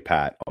firmly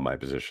pat on my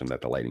position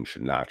that the Lightning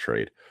should not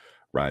trade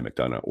Ryan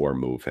McDonough or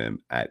move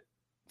him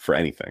for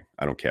anything.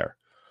 I don't care,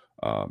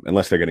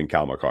 unless they're getting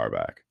Cal McCarr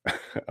back.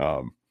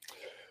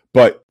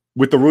 But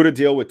with the Ruda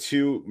deal with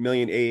 $2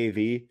 million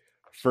AAV,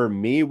 for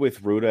me,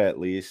 with Ruda at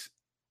least,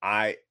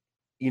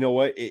 You know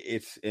what?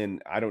 It's in.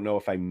 I don't know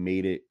if I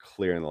made it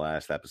clear in the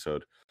last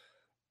episode.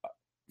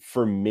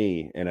 For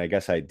me, and I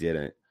guess I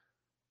didn't.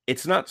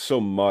 It's not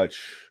so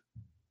much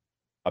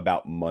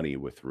about money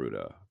with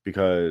Ruda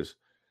because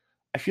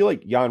I feel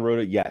like Jan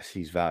Ruda, yes,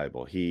 he's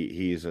valuable.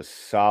 He's a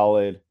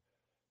solid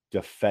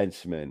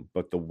defenseman,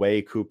 but the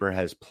way Cooper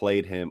has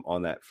played him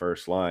on that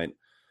first line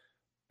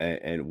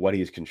and what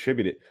he's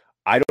contributed,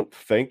 I don't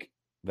think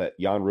that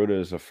Jan Ruda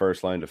is a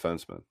first line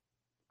defenseman.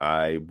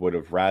 I would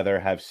have rather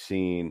have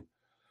seen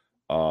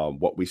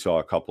what we saw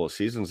a couple of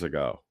seasons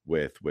ago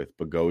with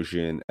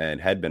Bogosian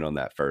and Hedman on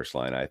that first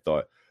line. I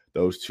thought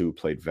those two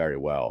played very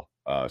well,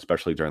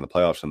 especially during the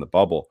playoffs and the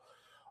bubble.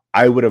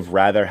 I would have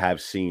rather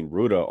have seen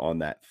Ruda on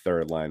that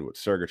third line with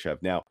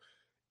Sergachev. Now,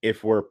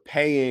 if we're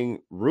paying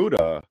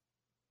Ruda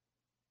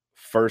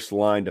first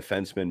line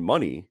defenseman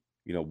money,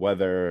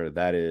 whether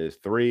that is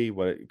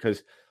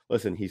because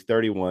listen, he's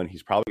 31,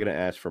 he's probably going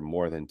to ask for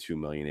more than 2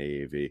 million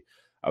AAV.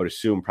 I would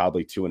assume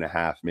probably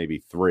 2.5,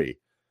 maybe 3.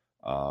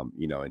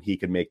 And he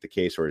can make the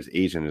case, or his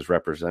agent, his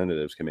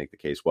representatives can make the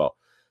case. Well,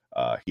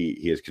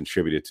 he has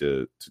contributed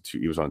to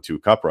he was on 2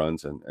 cup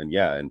runs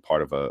and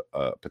part of a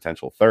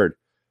potential third.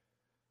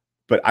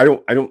 But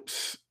the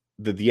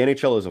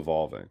NHL is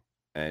evolving,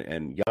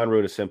 and Jan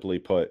Ruda, simply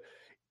put,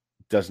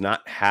 does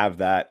not have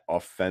that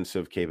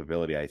offensive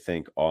capability, I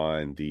think,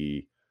 for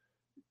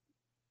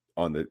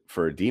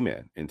a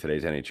D-man in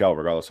today's NHL,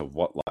 regardless of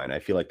what line. I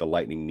feel like the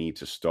Lightning need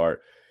to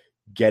start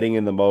getting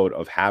in the mode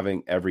of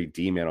having every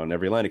D-man on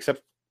every line,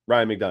 except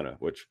Ryan McDonagh,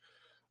 which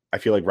I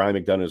feel like Ryan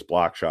McDonough's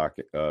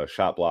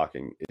shot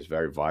blocking is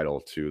very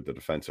vital to the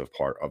defensive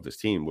part of this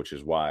team, which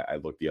is why I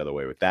look the other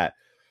way with that.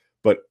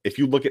 But if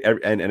you look at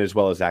and as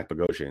well as Zach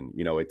Bogosian,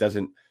 it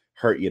doesn't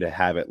hurt you to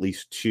have at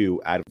least 2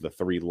 out of the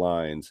 3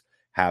 lines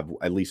have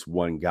at least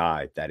one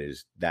guy that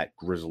is that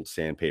grizzled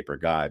sandpaper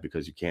guy,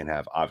 because you can't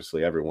have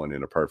obviously everyone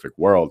in a perfect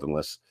world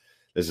unless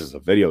this is a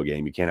video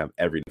game. You can't have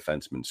every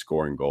defenseman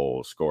scoring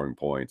goals, scoring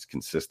points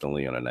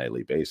consistently on a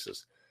nightly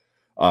basis.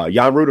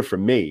 Jan Ruda, for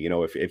me,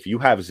 if you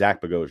have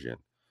Zach Bogosian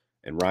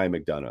and Ryan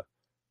McDonagh,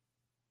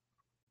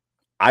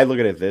 I look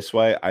at it this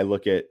way. I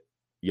look at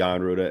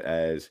Jan Ruda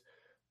as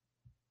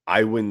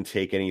I wouldn't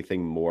take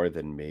anything more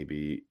than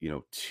maybe,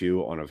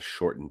 2 on a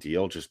shortened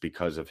deal, just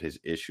because of his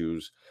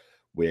issues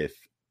with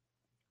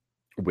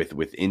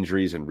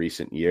injuries in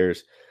recent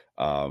years.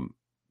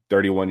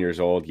 31 years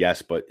old,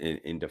 yes, but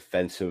in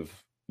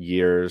defensive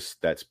years,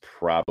 that's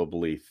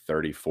probably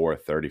 34,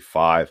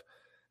 35.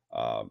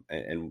 I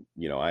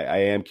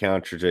am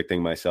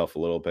contradicting myself a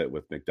little bit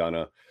with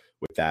McDonagh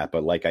with that,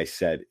 but like I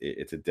said,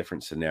 it's a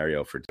different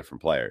scenario for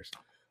different players.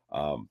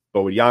 But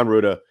with Jan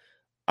Ruda,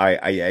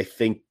 I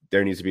think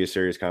there needs to be a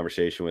serious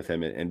conversation with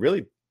him and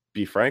really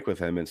be frank with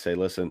him and say,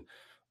 listen,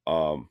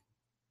 we'll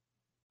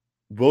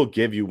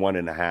give you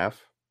 1.5,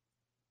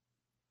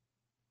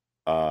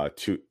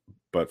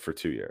 but for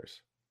 2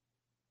 years.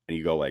 And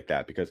you go like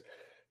that, because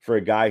for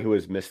a guy who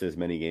has missed as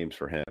many games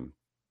for him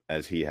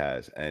as he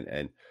has,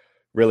 and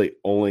really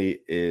only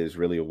is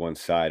really a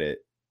one-sided,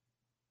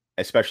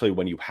 especially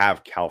when you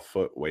have Cal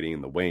Foote waiting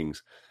in the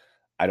wings,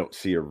 I don't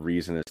see a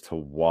reason as to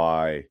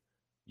why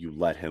you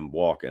let him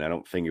walk. And I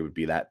don't think it would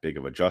be that big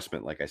of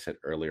adjustment, like I said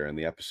earlier in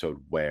the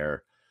episode,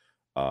 where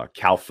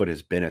Cal Foote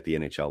has been at the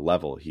NHL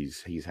level.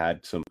 He's had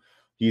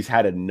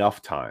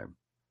enough time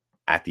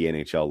at the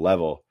NHL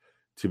level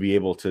to be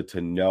able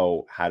to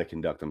know how to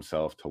conduct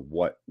himself, to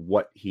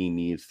what he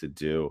needs to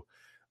do.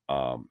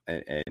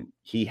 And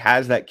he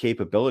has that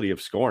capability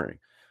of scoring.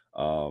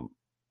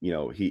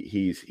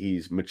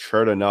 He's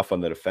matured enough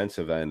on the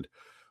defensive end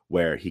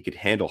where he could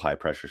handle high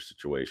pressure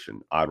situation,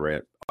 odd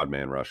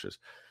man rushes.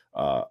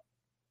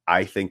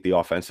 I think the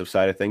offensive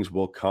side of things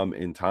will come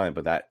in time,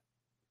 but that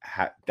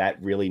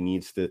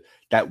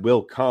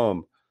will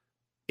come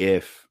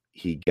if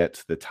he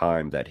gets the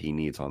time that he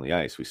needs on the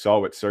ice. We saw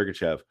with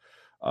Sergachev,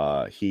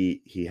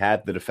 he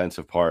had the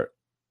defensive part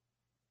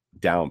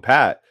down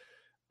pat,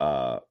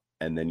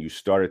 and then you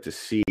started to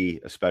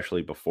see,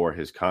 especially before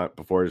his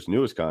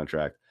newest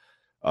contract,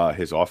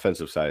 his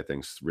offensive side of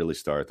things really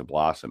started to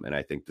blossom. And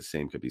I think the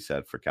same could be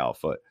said for Cal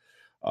Foote.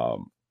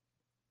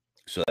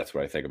 So that's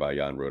what I think about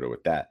Jan Ruda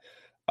with that.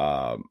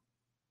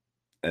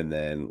 And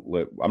then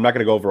I'm not going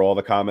to go over all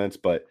the comments,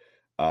 but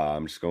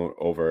I'm just going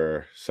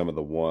over some of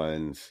the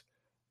ones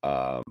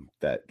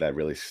that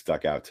really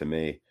stuck out to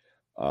me.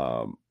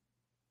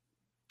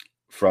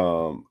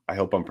 From, I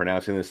hope I'm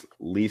pronouncing this,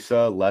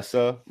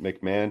 Lessa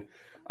McMahon.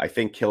 I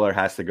think Killer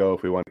has to go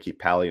if we want to keep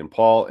Pally and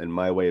Paul. In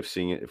my way of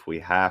seeing it, if we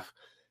have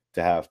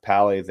to have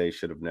Pally, they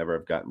should have never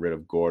have gotten rid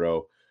of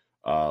Gordo.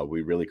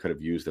 We really could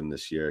have used him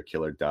this year.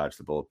 Killer dodged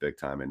the bullet big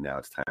time, and now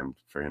it's time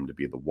for him to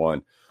be the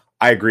one.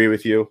 I agree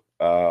with you,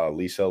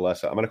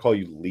 Lessa. I'm going to call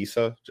you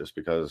Lisa just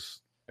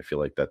because I feel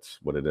like that's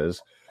what it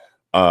is.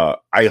 I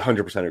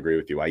 100% agree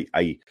with you.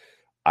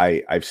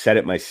 I've said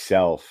it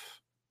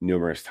myself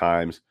numerous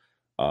times,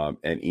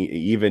 and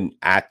even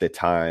at the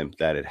time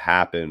that it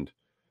happened,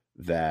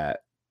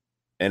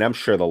 and I'm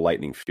sure the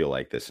Lightning feel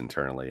like this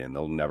internally, and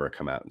they'll never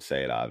come out and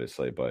say it,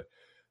 obviously, but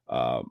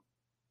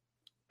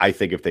I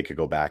think if they could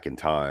go back in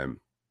time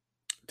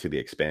to the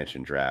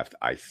expansion draft,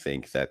 I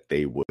think that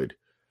they would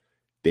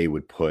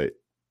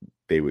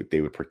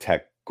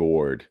protect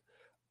Gord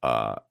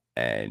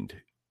and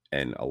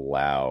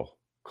allow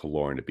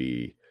Killorn to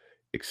be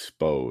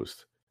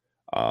exposed.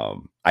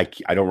 I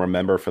don't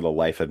remember for the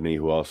life of me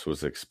who else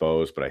was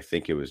exposed, but I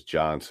think it was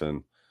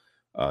Johnson,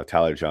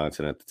 Tyler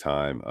Johnson at the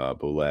time,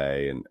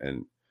 Boulay,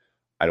 and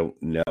I don't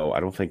know. I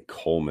don't think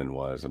Coleman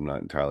was. I'm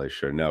not entirely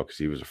sure. No, because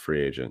he was a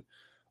free agent.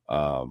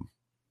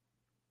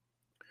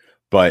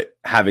 But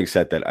having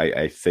said that,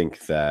 I think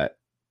that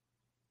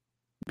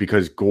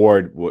because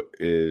Gord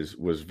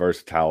was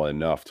versatile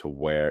enough to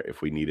where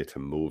if we needed to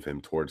move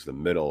him towards the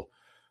middle,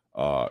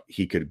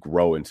 he could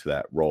grow into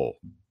that role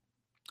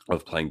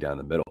of playing down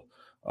the middle.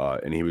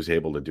 And he was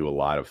able to do a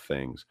lot of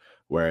things,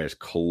 whereas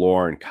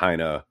Killorn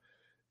kind of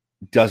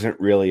doesn't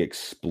really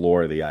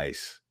explore the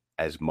ice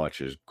as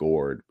much as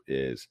Gord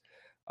is.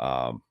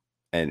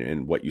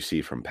 And what you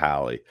see from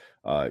Pally,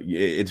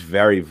 it's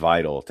very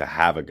vital to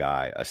have a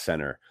guy, a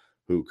center,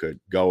 who could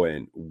go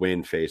in,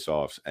 win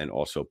faceoffs, and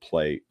also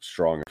play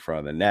strong in front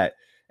of the net.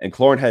 And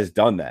Killorn has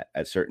done that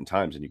at certain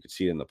times, and you can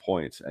see it in the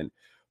points.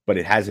 But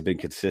it hasn't been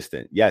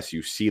consistent. Yes,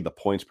 you see the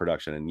points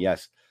production, and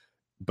yes,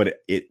 but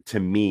it to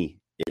me,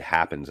 it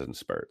happens in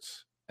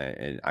spurts.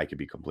 And I could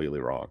be completely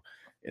wrong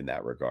in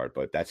that regard,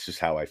 but that's just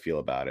how I feel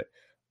about it.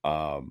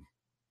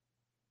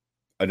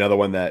 Another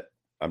one that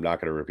I'm not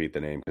going to repeat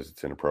the name because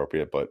it's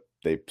inappropriate, but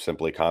they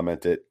simply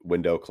commented,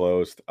 window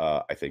closed.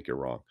 I think you're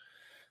wrong.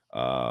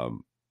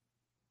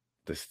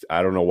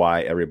 I don't know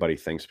why everybody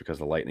thinks because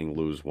the Lightning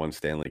lose one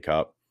Stanley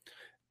Cup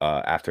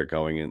after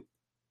going in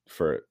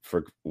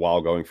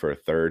while going for a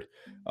third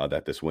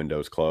that this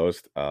window's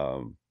closed.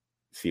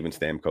 Steven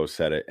Stamkos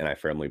said it, and I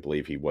firmly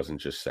believe he wasn't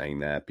just saying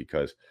that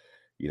because,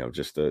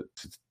 just to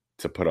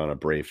put on a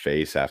brave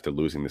face after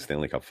losing the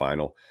Stanley Cup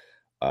final.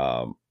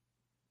 The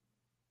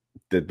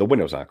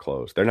window's not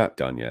closed. They're not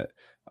done yet.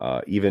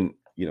 I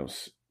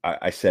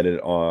said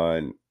it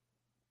on.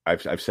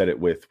 I've said it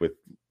with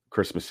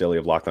Chris Masilli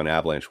of Locked On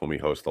Avalanche when we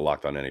host the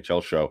Locked On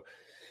NHL show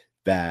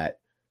that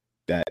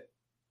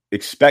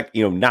expect,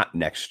 not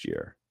next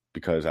year,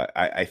 because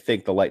I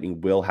think the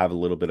Lightning will have a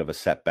little bit of a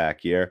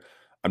setback year.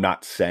 I'm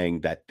not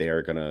saying that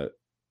they're going to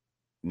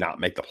not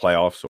make the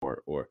playoffs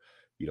or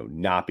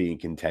not be in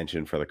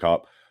contention for the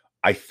cup.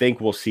 I think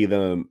we'll see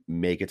them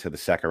make it to the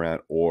second round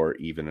or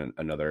even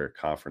another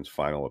conference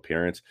final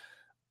appearance.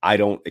 I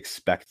don't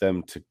expect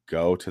them to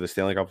go to the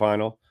Stanley Cup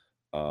final.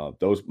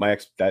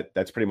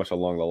 That's pretty much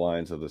along the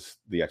lines of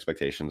the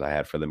expectations I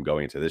had for them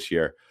going into this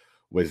year,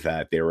 was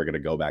that they were going to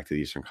go back to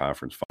the Eastern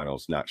Conference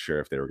Finals. Not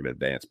sure if they were going to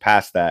advance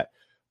past that,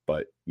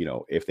 but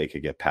if they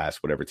could get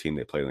past whatever team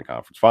they play in the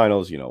conference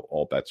finals,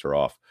 all bets are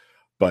off.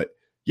 But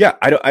yeah,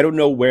 I don't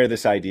know where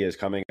this idea is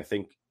coming. I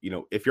think,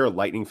 if you're a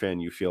Lightning fan,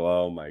 you feel,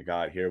 oh my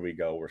God, here we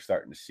go. We're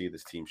starting to see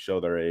this team show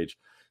their age,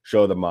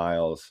 show the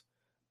miles,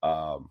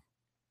 and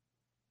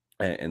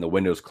the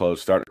window's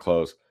closed, starting to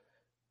close.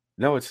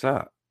 No, it's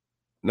not.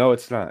 No,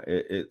 it's not.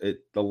 The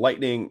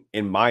Lightning,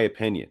 in my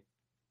opinion,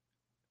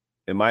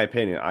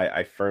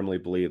 I firmly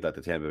believe that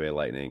the Tampa Bay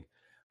Lightning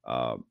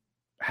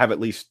have at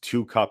least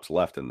 2 cups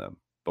left in them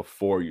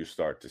before you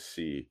start to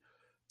see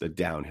the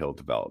downhill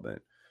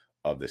development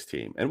of this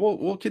team. And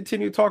we'll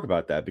continue to talk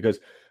about that because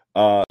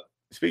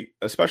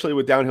especially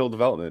with downhill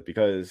development,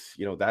 because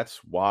that's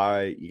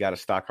why you got to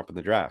stock up in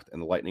the draft.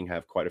 And the Lightning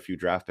have quite a few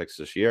draft picks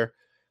this year.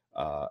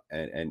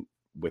 And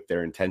with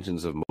their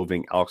intentions of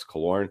moving Alex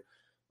Killorn,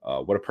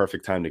 what a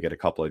perfect time to get a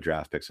couple of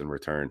draft picks in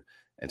return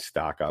and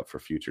stock up for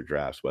future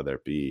drafts, whether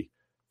it be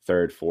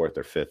 3rd, 4th,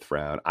 or 5th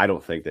round. I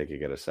don't think they could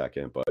get a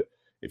second, but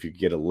if you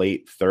get a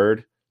late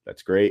 3rd,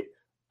 that's great.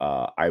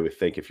 I would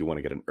think if you want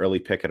to get an early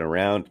pick in a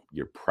round,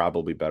 you're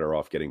probably better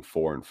off getting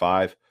 4 and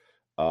 5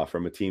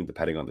 from a team,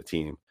 depending on the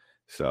team.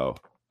 So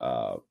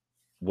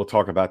we'll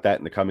talk about that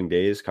in the coming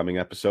days, coming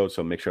episodes.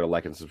 So make sure to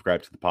like and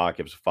subscribe to the pod,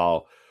 give us a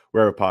follow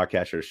wherever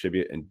podcasts are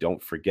distributed, and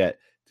don't forget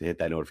to hit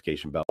that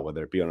notification bell,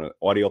 whether it be on an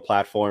audio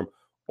platform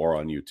or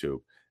on YouTube.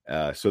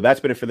 So that's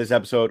been it for this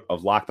episode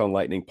of Locked On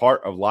Lightning,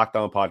 part of Locked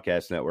On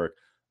Podcast Network.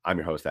 I'm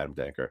your host, Adam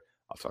Danker.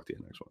 I'll talk to you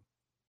in the next one.